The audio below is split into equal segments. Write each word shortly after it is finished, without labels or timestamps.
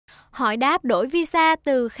Hỏi đáp đổi visa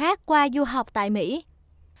từ Khác qua du học tại Mỹ.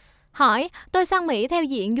 Hỏi, tôi sang Mỹ theo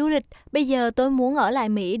diện du lịch, bây giờ tôi muốn ở lại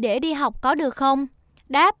Mỹ để đi học có được không?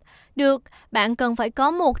 Đáp, được, bạn cần phải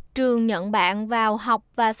có một trường nhận bạn vào học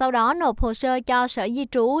và sau đó nộp hồ sơ cho Sở Di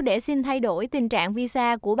trú để xin thay đổi tình trạng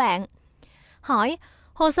visa của bạn. Hỏi,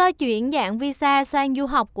 hồ sơ chuyển dạng visa sang du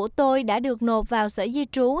học của tôi đã được nộp vào Sở Di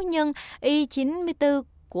trú nhưng I-94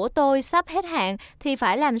 của tôi sắp hết hạn thì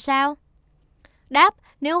phải làm sao? Đáp,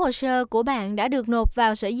 nếu hồ sơ của bạn đã được nộp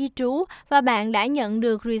vào Sở Di trú và bạn đã nhận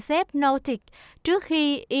được Receipt Notice trước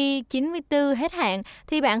khi I-94 hết hạn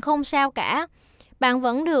thì bạn không sao cả. Bạn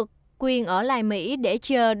vẫn được quyền ở lại Mỹ để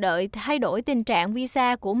chờ đợi thay đổi tình trạng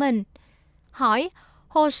visa của mình. Hỏi,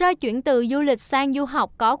 hồ sơ chuyển từ du lịch sang du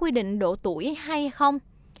học có quy định độ tuổi hay không?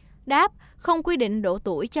 Đáp, không quy định độ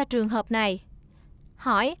tuổi cho trường hợp này.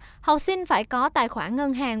 Hỏi, học sinh phải có tài khoản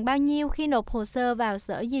ngân hàng bao nhiêu khi nộp hồ sơ vào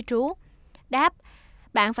Sở Di trú? Đáp,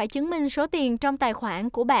 bạn phải chứng minh số tiền trong tài khoản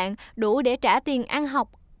của bạn đủ để trả tiền ăn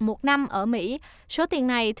học 1 năm ở Mỹ. Số tiền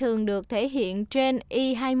này thường được thể hiện trên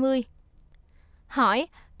I-20. Hỏi,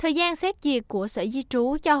 thời gian xét duyệt của Sở Di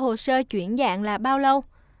trú cho hồ sơ chuyển dạng là bao lâu?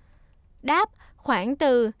 Đáp, khoảng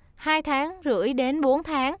từ 2 tháng rưỡi đến 4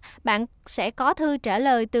 tháng. Bạn sẽ có thư trả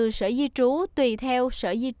lời từ Sở Di trú tùy theo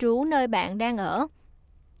Sở Di trú nơi bạn đang ở.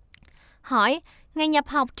 Hỏi, ngày nhập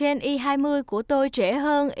học trên I-20 của tôi trễ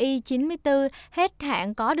hơn I-94 hết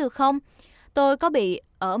hạn có được không? Tôi có bị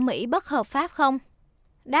ở Mỹ bất hợp pháp không?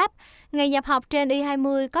 Đáp, ngày nhập học trên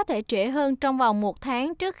I-20 có thể trễ hơn trong vòng 1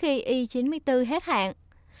 tháng trước khi I-94 hết hạn.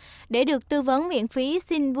 Để được tư vấn miễn phí,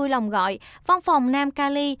 xin vui lòng gọi văn phòng Nam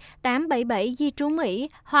Cali 877 Di Trú Mỹ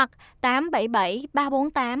hoặc 877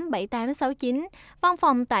 348 7869, văn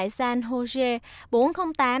phòng tại San Jose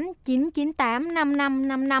 408 998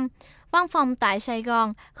 5555, văn phòng tại Sài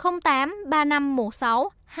Gòn 08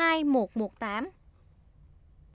 3516 2118.